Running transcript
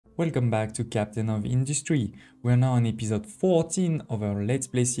Welcome back to Captain of Industry. We are now on episode 14 of our Let's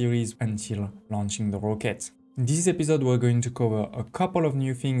Play series until launching the rocket. In this episode we're going to cover a couple of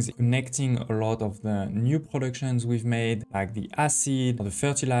new things connecting a lot of the new productions we've made, like the acid, the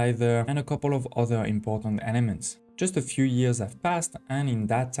fertilizer, and a couple of other important elements. Just a few years have passed, and in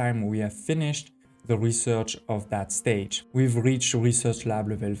that time we have finished the research of that stage. We've reached research lab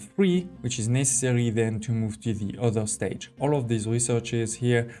level 3, which is necessary then to move to the other stage. All of these researches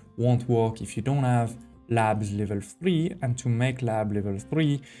here won't work if you don't have labs level 3, and to make lab level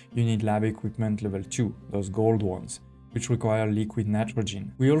 3 you need lab equipment level 2, those gold ones, which require liquid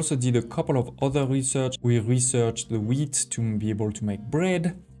nitrogen. We also did a couple of other research. We researched the wheat to be able to make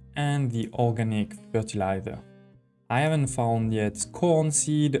bread and the organic fertilizer. I haven't found yet corn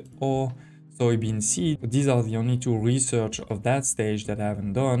seed or soybean seed, but these are the only two research of that stage that I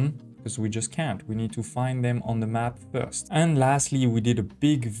haven't done, because we just can't. We need to find them on the map first. And lastly, we did a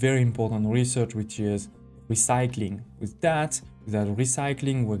big, very important research, which is recycling. With that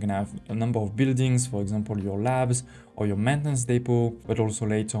recycling, we're gonna have a number of buildings, for example, your labs or your maintenance depot, but also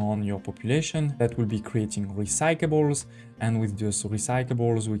later on your population that will be creating recyclables. And with those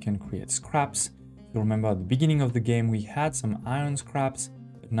recyclables, we can create scraps. If you remember at the beginning of the game, we had some iron scraps.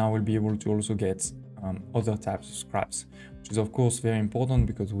 Now we'll be able to also get other types of scraps, which is of course very important,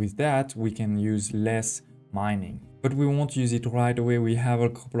 because with that we can use less mining. But we won't use it right away. We have a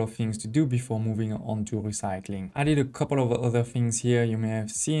couple of things to do before moving on to recycling. I did a couple of other things here you may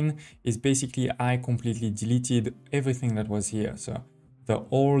have seen. Is basically I completely deleted everything that was here. So the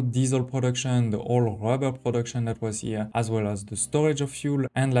old diesel production, the old rubber production that was here, as well as the storage of fuel.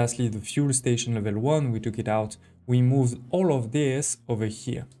 And lastly, the fuel station level 1, we took it out. We moved all of this over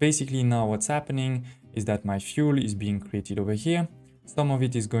here. Basically now what's happening is that my fuel is being created over here. Some of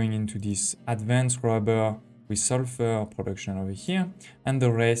it is going into this advanced rubber with sulfur production over here, and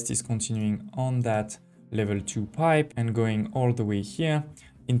the rest is continuing on that level 2 pipe and going all the way here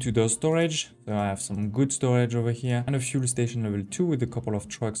into the storage. So I have some good storage over here and a fuel station level 2 with a couple of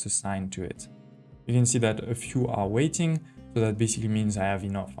trucks assigned to it. You can see that a few are waiting. So that basically means I have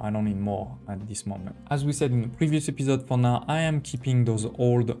enough. I don't need more at this moment. As we said in the previous episode, for now, I am keeping those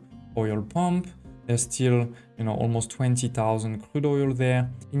old oil pump. There's still, almost 20,000 crude oil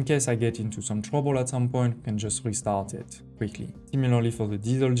there. In case I get into some trouble at some point, we can just restart it quickly. Similarly for the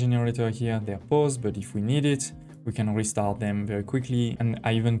diesel generator here, they're paused, but if we need it, we can restart them very quickly. And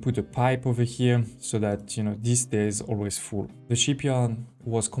I even put a pipe over here so that, this stays always full. The shipyard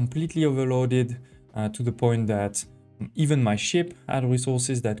was completely overloaded to the point that even my ship had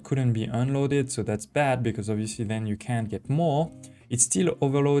resources that couldn't be unloaded, so that's bad, because obviously then you can't get more. It's still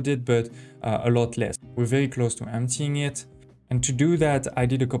overloaded, but a lot less. We're very close to emptying it. And to do that, I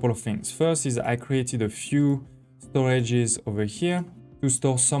did a couple of things. First is I created a few storages over here to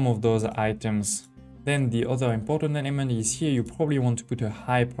store some of those items. Then the other important element is here, you probably want to put a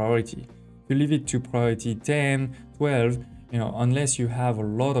high priority. If you leave it to priority 10, 12, unless you have a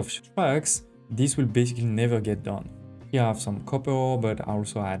lot of trucks, this will basically never get done. Here I have some copper ore, but I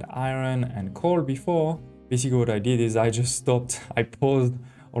also had iron and coal before. Basically what I did is I just stopped, I paused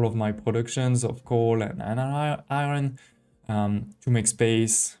all of my productions of coal and iron to make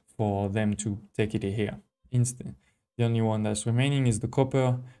space for them to take it here. Instead, the only one that's remaining is the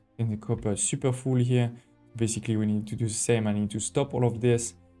copper, and the copper is super full here. Basically we need to do the same. I need to stop all of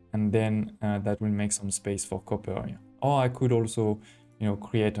this, and then that will make some space for copper here. Or I could also,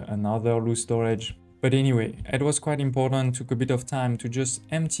 create another loose storage. But anyway, it was quite important, took a bit of time to just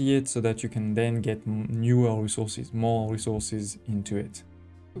empty it so that you can then get newer resources, more resources into it.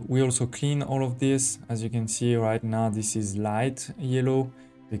 We also clean all of this. As you can see right now, this is light yellow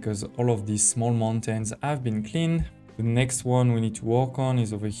because all of these small mountains have been cleaned. The next one we need to work on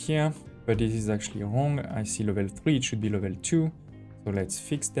is over here, but it is actually wrong. I see level 3, it should be level 2. So let's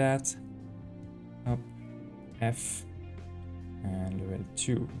fix that. Up, F, and level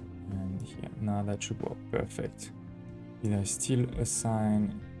 2. And here, now that should work perfect. Did I still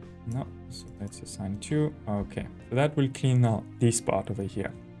assign? No, so let's assign 2. Okay, so that will clean out this part over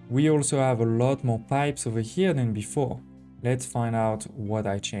here. We also have a lot more pipes over here than before. Let's find out what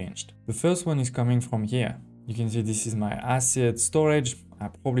I changed. The first one is coming from here. You can see this is my acid storage. I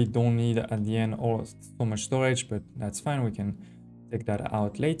probably don't need at the end so much storage, but that's fine. We can take that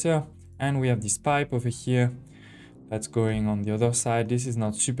out later. And we have this pipe over here that's going on the other side. This is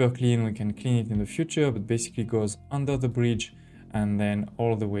not super clean. We can clean it in the future, but basically goes under the bridge and then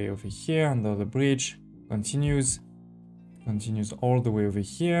all the way over here under the bridge, continues all the way over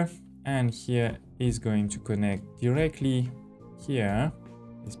here, and here is going to connect directly here,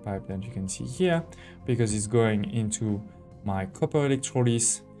 this pipe that you can see here, because it's going into my copper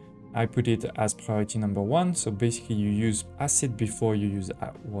electrolysis I put it as priority number 1. So basically you use acid before you use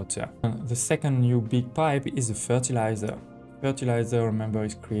water. The second new big pipe is a fertilizer. Fertilizer, remember,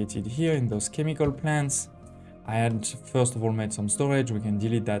 is created here in those chemical plants. I had first of all made some storage. We can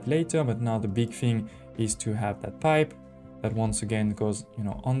delete that later, but now the big thing is to have that pipe that once again goes,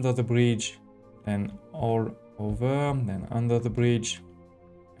 under the bridge, then all over, then under the bridge,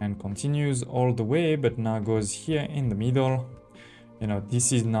 and continues all the way, but now goes here in the middle.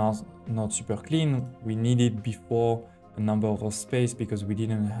 This is now not super clean. We needed before a number of space because we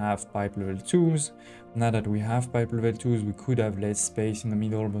didn't have pipe level 2s. Now that we have pipe level 2s, we could have less space in the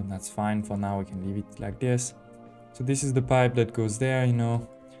middle, but that's fine. For now, we can leave it like this. So this is the pipe that goes there,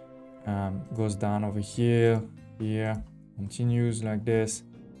 goes down over here, continues like this,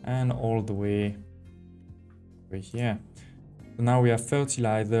 and all the way over here. So now we have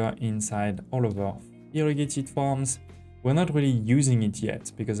fertilizer inside all of our irrigated farms. We're not really using it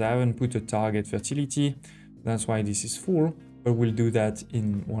yet because I haven't put a target fertility. That's why this is full, but we'll do that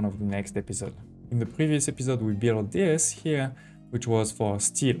in one of the next episodes. In the previous episode, we built this here, which was for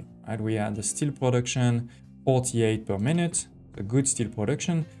steel, right? We had the steel production, 48 per minute, a good steel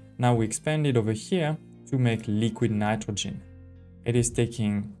production. Now we expanded over here to make liquid nitrogen. It is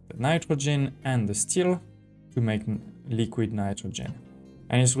taking the nitrogen and the steel to make liquid nitrogen.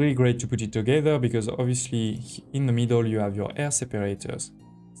 And it's really great to put it together because obviously in the middle you have your air separators,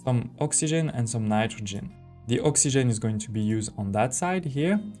 some oxygen and some nitrogen. The oxygen is going to be used on that side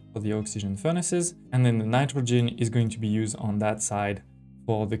here for the oxygen furnaces, and then the nitrogen is going to be used on that side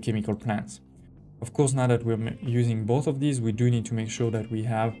for the chemical plants. Of course, now that we're using both of these, we do need to make sure that we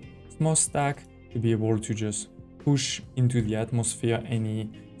have smokestack to be able to just push into the atmosphere any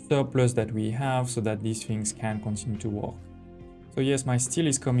surplus that we have so that these things can continue to work. So yes, my steel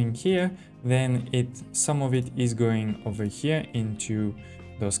is coming here, then some of it is going over here into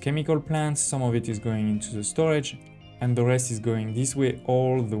those chemical plants, some of it is going into the storage, and the rest is going this way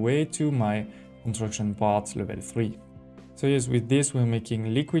all the way to my construction part level 3. So yes, with this we're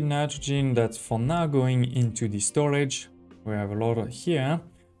making liquid nitrogen that's for now going into the storage. We have a lot here,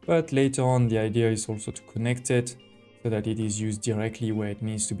 but later on the idea is also to connect it so that it is used directly where it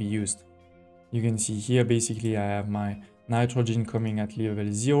needs to be used. You can see here basically I have my nitrogen coming at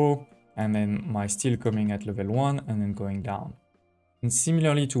level 0 and then my steel coming at level 1 and then going down. And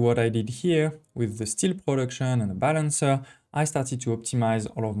similarly to what I did here with the steel production and the balancer, I started to optimize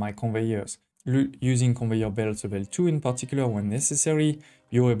all of my conveyors. Using conveyor belts level 2 in particular when necessary,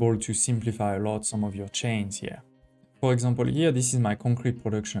 you're able to simplify a lot some of your chains here. For example, here, this is my concrete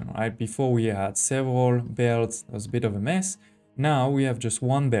production, right? Before we had several belts, it was a bit of a mess. Now we have just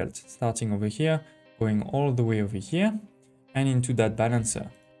one belt starting over here, going all the way over here and into that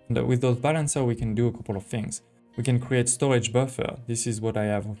balancer. And with those balancer, we can do a couple of things. We can create storage buffer. This is what I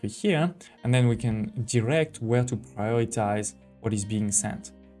have over here. And then we can direct where to prioritize what is being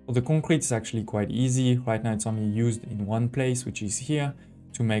sent. For the concrete, it's actually quite easy. Right now, it's only used in one place, which is here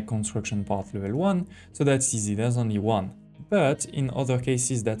to make construction part level 1. So that's easy. There's only one. But in other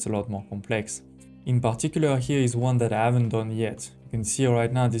cases, that's a lot more complex. In particular, here is one that I haven't done yet. You can see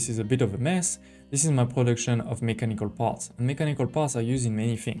right now, this is a bit of a mess. This is my production of mechanical parts. And mechanical parts are used in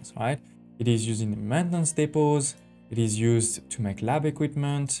many things, right? It is used in maintenance depots. It is used to make lab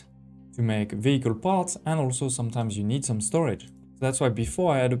equipment, to make vehicle parts, and also sometimes you need some storage. So that's why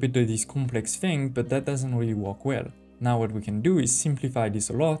before I had a bit of this complex thing, but that doesn't really work well. Now what we can do is simplify this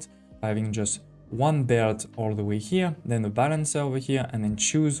a lot by having just one belt all the way here, then a balancer over here, and then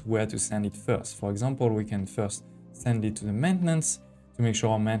choose where to send it first. For example, we can first send it to the maintenance to make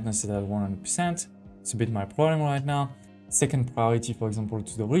sure our maintenance is at 100%. It's a bit my problem right now. Second priority, for example,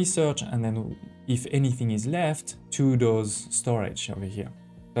 to the research, and then if anything is left, to those storage over here.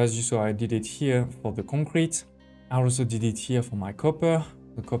 So as you saw, I did it here for the concrete. I also did it here for my copper.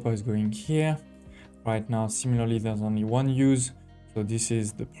 The copper is going here. Right now, similarly, there's only one use. So this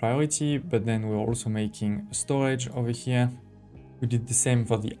is the priority, but then we're also making storage over here. We did the same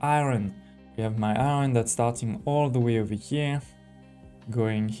for the iron. We have my iron that's starting all the way over here,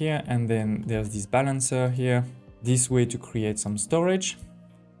 going here, and then there's this balancer here, this way to create some storage,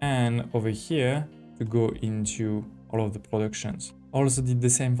 and over here to go into all of the productions. Also did the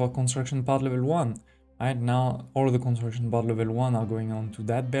same for construction part level 1. Right now, all the construction part level 1 are going on to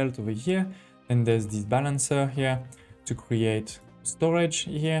that belt over here. And there's this balancer here to create storage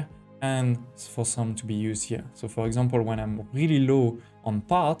here and for some to be used here. So for example, when I'm really low on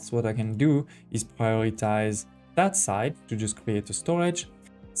parts, what I can do is prioritize that side to just create a storage.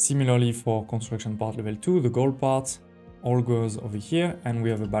 Similarly for construction part level 2, the gold part all goes over here, and we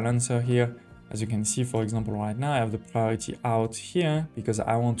have a balancer here As you can see, for example, right now I have the priority out here because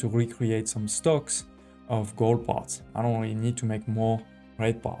I want to recreate some stocks of gold parts. I don't really need to make more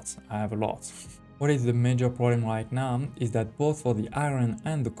red parts. I have a lot. What is the major problem right now is that both for the iron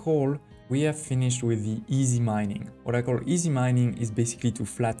and the coal, we have finished with the easy mining. What I call easy mining is basically to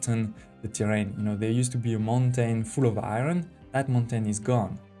flatten the terrain. You know, there used to be a mountain full of iron. That mountain is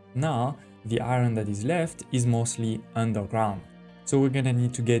gone. Now, the iron that is left is mostly underground. So we're gonna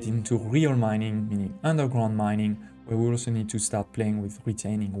need to get into real mining, meaning underground mining, where we also need to start playing with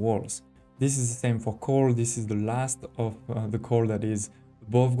retaining walls. This is the same for coal. This is the last of the coal that is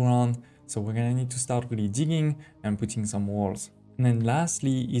above ground. So we're gonna need to start really digging and putting some walls. And then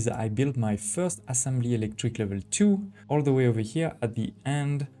lastly is I built my first assembly electric level 2 all the way over here at the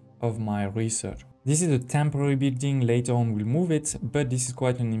end of my research. This is a temporary building, later on we'll move it, but this is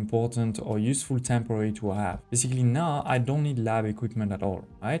quite an important or useful temporary to have. Basically now I don't need lab equipment at all,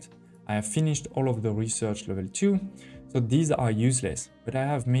 right? I have finished all of the research level 2, so these are useless, but I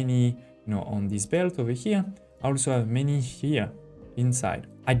have many, on this belt over here. I also have many here inside.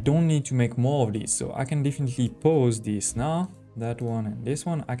 I don't need to make more of these, so I can definitely pause this now. That one and this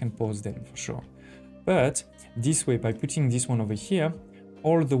one, I can pause them for sure. But this way, by putting this one over here,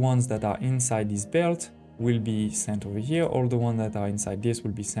 all the ones that are inside this belt will be sent over here. All the ones that are inside this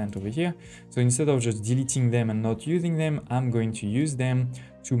will be sent over here. So instead of just deleting them and not using them, I'm going to use them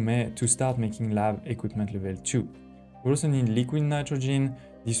to start making lab equipment level 2. We also need liquid nitrogen.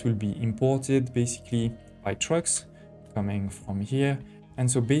 This will be imported basically by trucks coming from here. And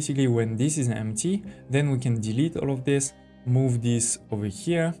so basically when this is empty, then we can delete all of this, move this over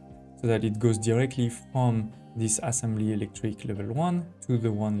here so that it goes directly from this assembly electric level 1 to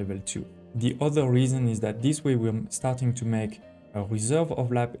the one level 2. The other reason is that this way we're starting to make a reserve of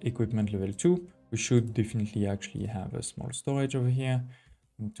lab equipment level 2. We should definitely actually have a small storage over here.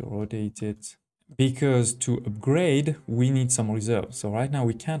 Need to rotate it because to upgrade we need some reserve. So right now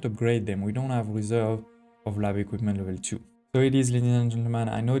we can't upgrade them. We don't have reserve of lab equipment level 2. So it is, ladies and gentlemen,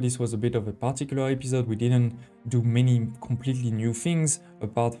 I know this was a bit of a particular episode. We didn't do many completely new things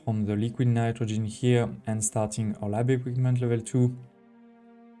apart from the liquid nitrogen here and starting our lab equipment level 2.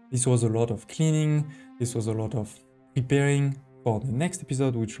 This was a lot of cleaning. This was a lot of preparing for the next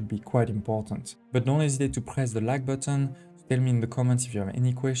episode, which will be quite important. But don't hesitate to press the like button. Tell me in the comments if you have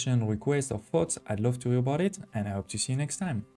any question, requests or thoughts. I'd love to hear about it, and I hope to see you next time.